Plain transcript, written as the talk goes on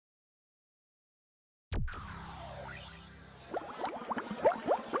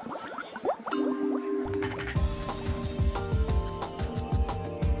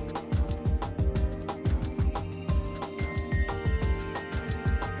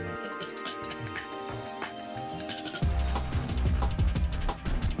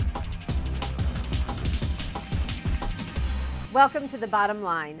Welcome to The Bottom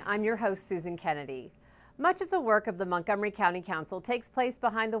Line. I'm your host, Susan Kennedy. Much of the work of the Montgomery County Council takes place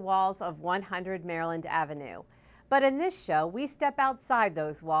behind the walls of 100 Maryland Avenue. But in this show, we step outside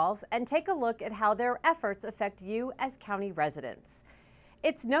those walls and take a look at how their efforts affect you as county residents.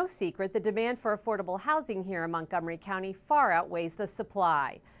 It's no secret the demand for affordable housing here in Montgomery County far outweighs the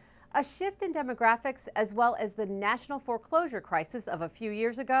supply. A shift in demographics, as well as the national foreclosure crisis of a few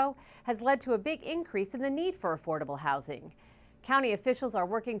years ago, has led to a big increase in the need for affordable housing. County officials are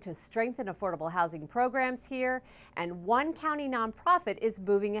working to strengthen affordable housing programs here, and one county nonprofit is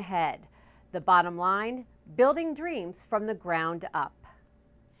moving ahead. The bottom line, building dreams from the ground up.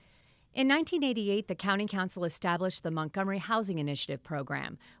 In 1988, the County Council established the Montgomery Housing Initiative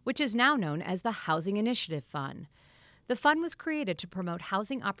Program, which is now known as the Housing Initiative Fund. The fund was created to promote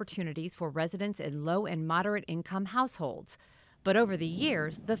housing opportunities for residents in low and moderate income households. But over the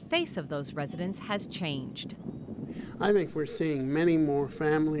years, the face of those residents has changed. I think we're seeing many more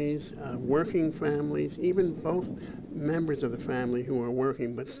families, working families, even both members of the family who are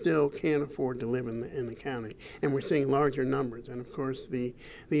working but still can't afford to live in the county. And we're seeing larger numbers. And of course, the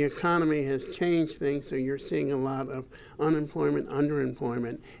economy has changed things, so you're seeing a lot of unemployment,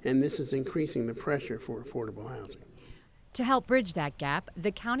 underemployment, and this is increasing the pressure for affordable housing. To help bridge that gap,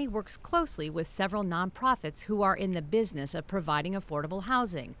 the county works closely with several nonprofits who are in the business of providing affordable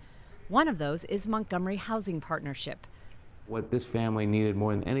housing. One of those is Montgomery Housing Partnership. What this family needed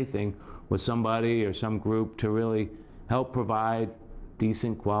more than anything was somebody or some group to really help provide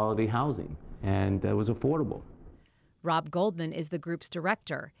decent quality housing, and that was affordable. Rob Goldman is the group's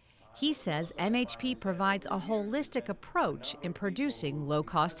director. He says MHP provides a holistic approach in producing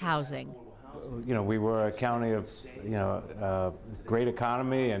low-cost housing. You know, we were a county of, great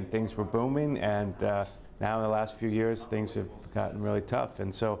economy and things were booming, and now in the last few years things have gotten really tough.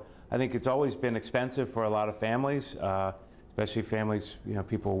 And so I think it's always been expensive for a lot of families, especially families,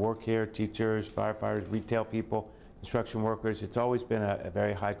 people who work here, teachers, firefighters, retail people, construction workers. It's always been a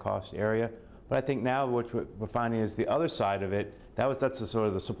very high cost area. But I think now what we're finding is the other side of it, that's the sort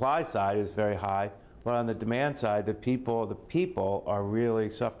of the supply side is very high, but on the demand side, the people are really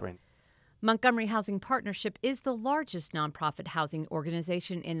suffering. Montgomery Housing Partnership is the largest nonprofit housing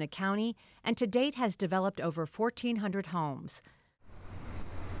organization in the county and to date has developed over 1,400 homes.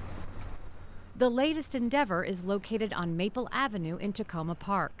 The latest endeavor is located on Maple Avenue in Tacoma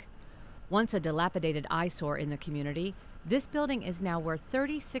Park. Once a dilapidated eyesore in the community, this building is now where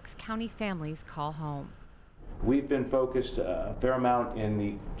 36 county families call home. We've been focused a fair amount in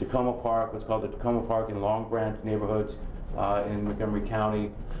the Tacoma Park, what's called the Tacoma Park and Long Branch neighborhoods in Montgomery County.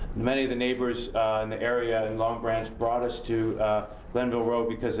 Many of the neighbors in the area in Long Branch brought us to Glenville Road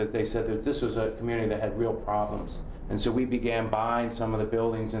because they said that this was a community that had real problems. And so we began buying some of the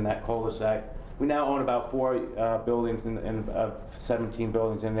buildings in that cul-de-sac. We now own about 4 buildings in 17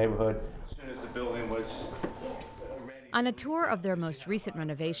 buildings in the neighborhood. As soon as the building was ready. On a tour of their most recent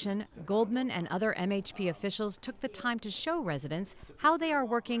renovation, Goldman and other MHP officials took the time to show residents how they are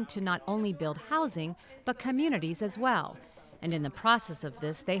working to not only build housing, but communities as well. And in the process of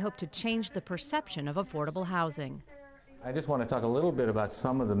this, they hope to change the perception of affordable housing. I just want to talk a little bit about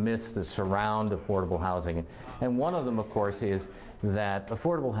some of the myths that surround affordable housing. And one of them, of course, is that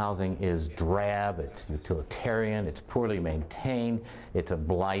affordable housing is drab, it's utilitarian, it's poorly maintained, it's a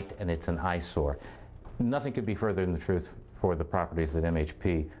blight, and it's an eyesore. Nothing could be further than the truth for the properties that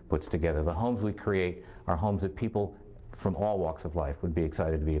MHP puts together. The homes we create are homes that people from all walks of life would be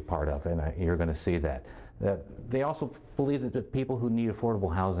excited to be a part of, and you're going to see that. They also believe that the people who need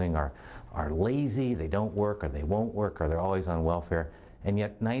affordable housing are lazy, they don't work, or they won't work, or they're always on welfare, and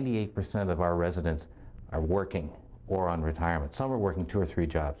yet 98% of our residents are working or on retirement. Some are working 2 or 3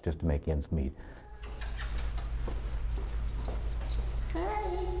 jobs just to make ends meet.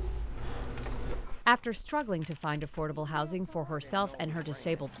 After struggling to find affordable housing for herself and her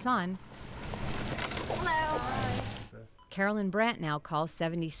disabled son, Carolyn Brandt now calls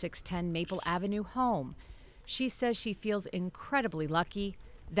 7610 Maple Avenue home. She says she feels incredibly lucky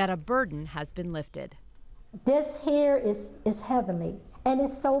that a burden has been lifted. This here is heavenly, and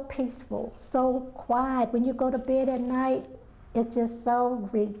it's so peaceful, so quiet. When you go to bed at night, it's just so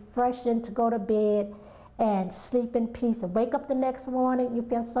refreshing to go to bed and sleep in peace and wake up the next morning, you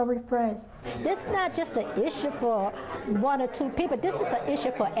feel so refreshed. This is not just an issue for 1 or 2 people, this is an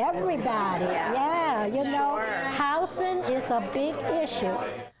issue for everybody. Yeah, housing is a big issue.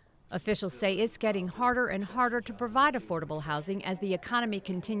 Officials say it's getting harder and harder to provide affordable housing as the economy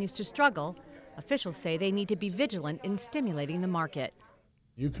continues to struggle. Officials say they need to be vigilant in stimulating the market.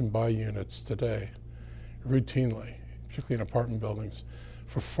 You can buy units today routinely, particularly in apartment buildings,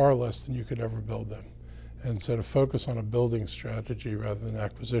 for far less than you could ever build them. And so to focus on a building strategy rather than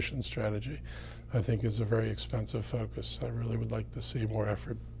acquisition strategy, I think is a very expensive focus. I really would like to see more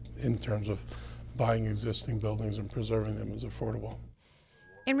effort in terms of buying existing buildings and preserving them as affordable.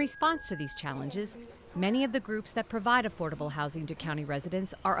 In response to these challenges, many of the groups that provide affordable housing to county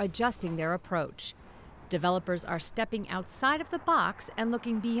residents are adjusting their approach. Developers are stepping outside of the box and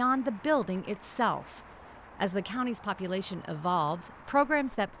looking beyond the building itself. As the county's population evolves,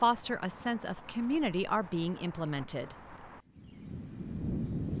 programs that foster a sense of community are being implemented.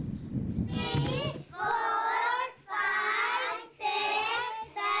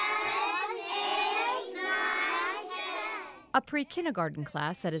 A pre-kindergarten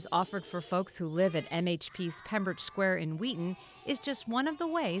class that is offered for folks who live at MHP's Pembroke Square in Wheaton is just one of the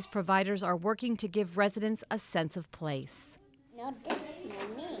ways providers are working to give residents a sense of place. No, this is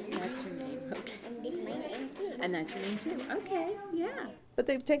my name. That's your name, okay. And this is my name too. And that's your name too, okay, yeah. But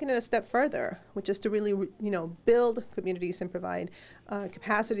they've taken it a step further, which is to really, build communities and provide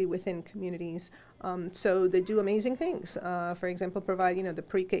capacity within communities. So they do amazing things. For example, provide, the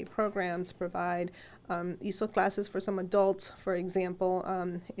pre-K programs, provide ESOL classes for some adults, for example,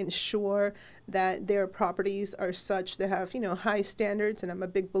 ensure that their properties are such that have, high standards, and I'm a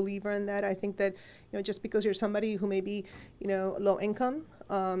big believer in that. I think that, just because you're somebody who may be, low income,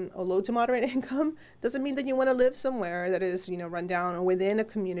 or low to moderate income, doesn't mean that you want to live somewhere that is, run down or within a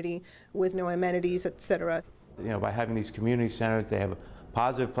community with no amenities, et cetera. By having these community centers, they have a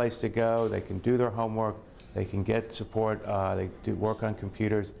positive place to go, they can do their homework, they can get support, they do work on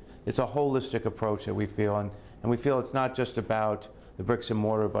computers. It's a holistic approach that we feel, and we feel it's not just about the bricks and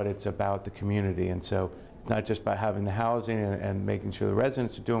mortar, but it's about the community. And so it's not just by having the housing and making sure the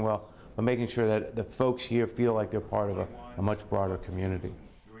residents are doing well, but making sure that the folks here feel like they're part of a much broader community.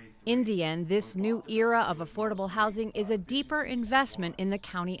 In the end, this new era of affordable housing is a deeper investment in the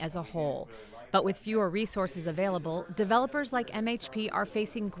county as a whole. But with fewer resources available, developers like MHP are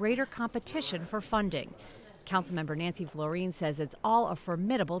facing greater competition for funding. Councilmember Nancy Florine says it's all a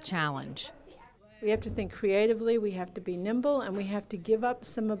formidable challenge. We have to think creatively, we have to be nimble, and we have to give up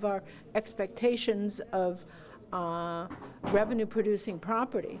some of our expectations of revenue-producing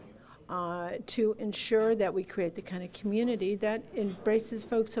property to ensure that we create the kind of community that embraces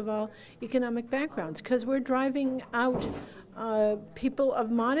folks of all economic backgrounds, because we're driving out people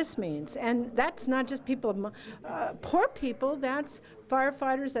of modest means, and that's not just people of poor people, that's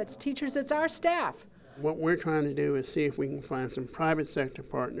firefighters, that's teachers, it's our staff. What we're trying to do is see if we can find some private sector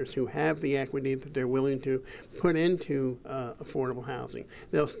partners who have the equity that they're willing to put into affordable housing.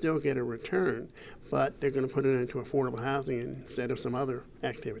 They'll still get a return, but they're going to put it into affordable housing instead of some other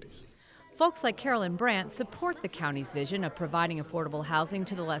activities. Folks like Carolyn Brandt support the county's vision of providing affordable housing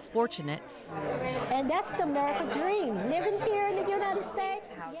to the less fortunate. And that's the American dream, living here in the United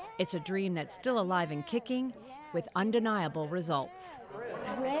States. It's a dream that's still alive and kicking with undeniable results.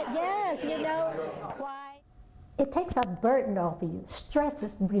 Yes, why? It takes a burden off of you. Stress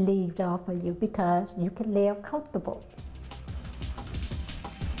is relieved off of you because you can live comfortable.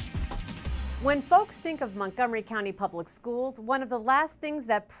 When folks think of Montgomery County Public Schools, one of the last things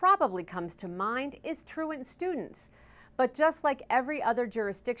that probably comes to mind is truant students. But just like every other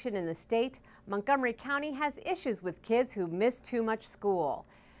jurisdiction in the state, Montgomery County has issues with kids who miss too much school.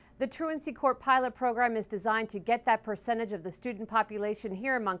 The Truancy Court pilot program is designed to get that percentage of the student population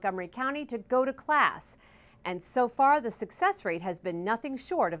here in Montgomery County to go to class. And so far, the success rate has been nothing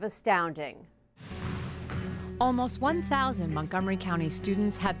short of astounding. Almost 1,000 Montgomery County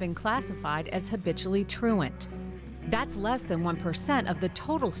students have been classified as habitually truant. That's less than 1% of the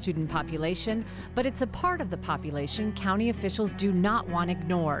total student population, but it's a part of the population county officials do not want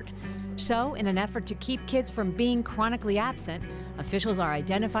ignored. So, in an effort to keep kids from being chronically absent, officials are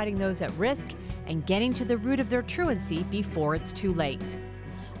identifying those at risk and getting to the root of their truancy before it's too late.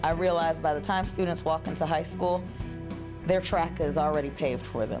 I realized by the time students walk into high school, their track is already paved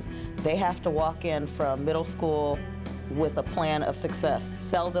for them. They have to walk in from middle school with a plan of success.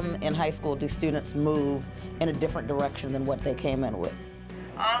 Seldom in high school do students move in a different direction than what they came in with.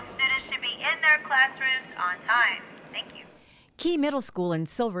 All students should be in their classrooms on time. Thank you. Key Middle School in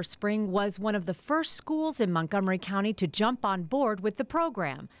Silver Spring was one of the first schools in Montgomery County to jump on board with the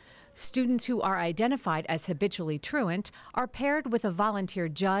program. Students who are identified as habitually truant are paired with a volunteer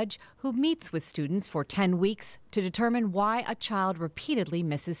judge who meets with students for 10 weeks to determine why a child repeatedly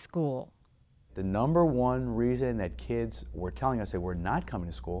misses school. The number one reason that kids were telling us they were not coming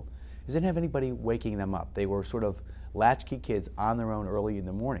to school is they didn't have anybody waking them up. They were sort of latchkey kids on their own early in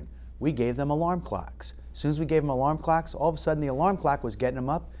the morning. We gave them alarm clocks. As soon as we gave them alarm clocks, all of a sudden the alarm clock was getting them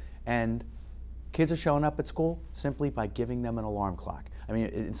up, and kids are showing up at school simply by giving them an alarm clock. I mean,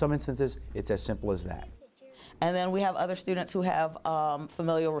 in some instances, it's as simple as that. And then we have other students who have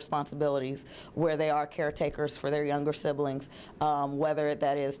familial responsibilities where they are caretakers for their younger siblings, whether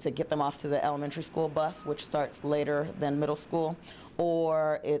that is to get them off to the elementary school bus, which starts later than middle school,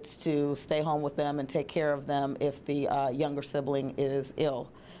 or it's to stay home with them and take care of them if the younger sibling is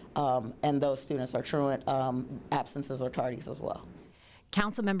ill. And those students are truant absences or tardies as well.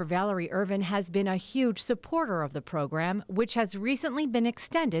 Councilmember Valerie Irvin has been a huge supporter of the program, which has recently been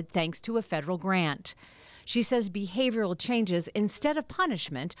extended thanks to a federal grant. She says behavioral changes instead of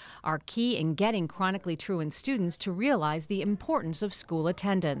punishment are key in getting chronically truant students to realize the importance of school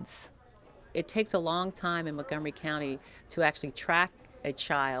attendance. It takes a long time in Montgomery County to actually track a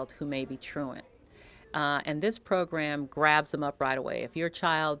child who may be truant. And this program grabs them up right away. If your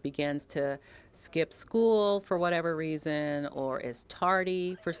child begins to skip school for whatever reason or is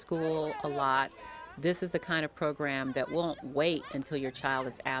tardy for school a lot, this is the kind of program that won't wait until your child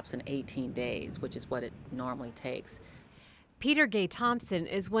is absent 18 days, which is what it normally takes. Peter Gay Thompson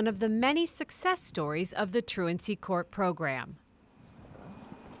is one of the many success stories of the Truancy Court program.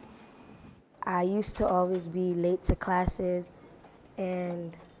 I used to always be late to classes,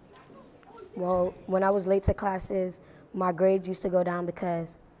 and well, when I was late to classes, my grades used to go down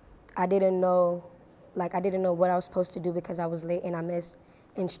because I didn't know what I was supposed to do because I was late and I missed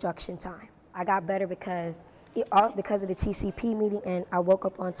instruction time. I got better because of the TCP meeting, and I woke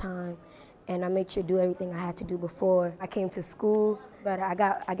up on time and I made sure to do everything I had to do before I came to school. But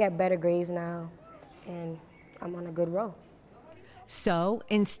I get better grades now and I'm on a good roll. So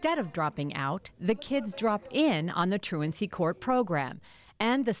instead of dropping out, the kids drop in on the Truancy Court program.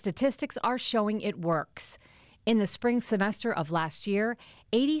 And the statistics are showing it works. In the spring semester of last year,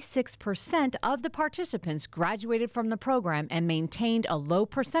 86% of the participants graduated from the program and maintained a low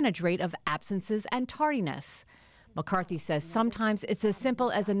percentage rate of absences and tardiness. McCarthy says sometimes it's as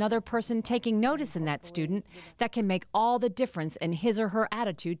simple as another person taking notice in that student that can make all the difference in his or her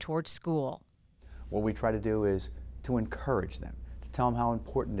attitude towards school. What we try to do is to encourage them, to tell them how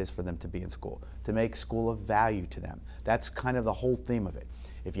important it is for them to be in school, to make school of value to them. That's kind of the whole theme of it.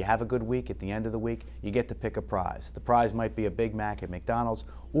 If you have a good week, at the end of the week, you get to pick a prize. The prize might be a Big Mac at McDonald's,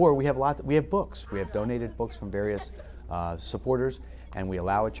 or we have books. We have donated books from various supporters, and we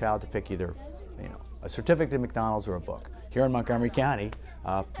allow a child to pick either, a certificate at McDonald's or a book. Here in Montgomery County,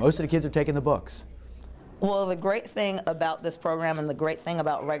 most of the kids are taking the books. Well, the great thing about this program and the great thing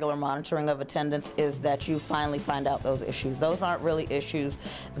about regular monitoring of attendance is that you finally find out those issues. Those aren't really issues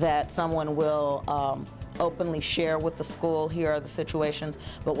that someone will openly share with the school. Here are the situations,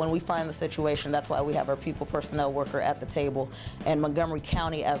 but when we find the situation, that's why we have our people personnel worker at the table. And Montgomery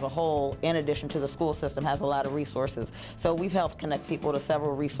County as a whole, in addition to the school system, has a lot of resources. So we've helped connect people to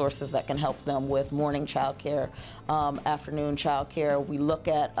several resources that can help them with morning child care, afternoon child care. We look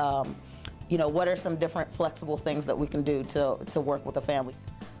at what are some different flexible things that we can do to work with a family.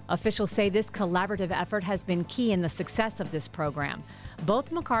 Officials say this collaborative effort has been key in the success of this program. Both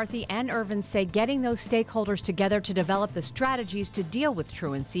McCarthy and Irvin say getting those stakeholders together to develop the strategies to deal with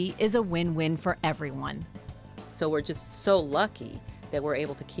truancy is a win-win for everyone. So we're just so lucky that we're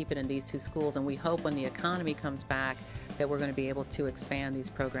able to keep it in these two schools, and we hope when the economy comes back that we're going to be able to expand these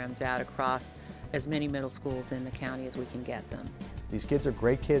programs out across as many middle schools in the county as we can get them. These kids are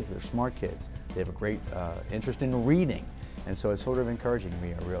great kids, they're smart kids, they have a great interest in reading, and so it's sort of encouraging.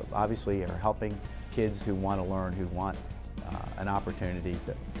 We obviously are helping kids who want to learn, who want an opportunity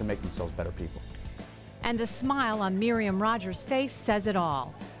to make themselves better people. And the smile on Miriam Rogers' face says it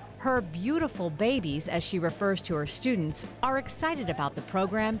all. Her beautiful babies, as she refers to her students, are excited about the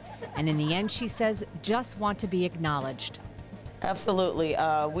program, and in the end, she says, just want to be acknowledged. Absolutely.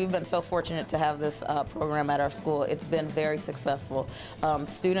 We've been so fortunate to have this program at our school. It's been very successful.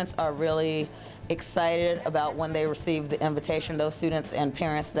 Students are really excited about when they receive the invitation. Those students and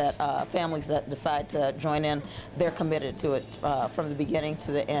parents families that decide to join in, they're committed to it from the beginning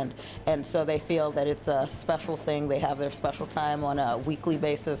to the end. And so they feel that it's a special thing. They have their special time on a weekly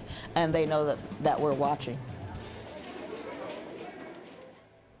basis, and they know that we're watching.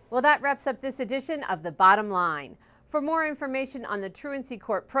 Well, that wraps up this edition of The Bottom Line. For more information on the Truancy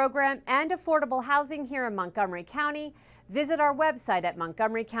Court program and affordable housing here in Montgomery County, visit our website at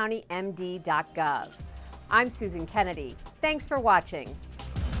montgomerycountymd.gov. I'm Susan Kennedy. Thanks for watching.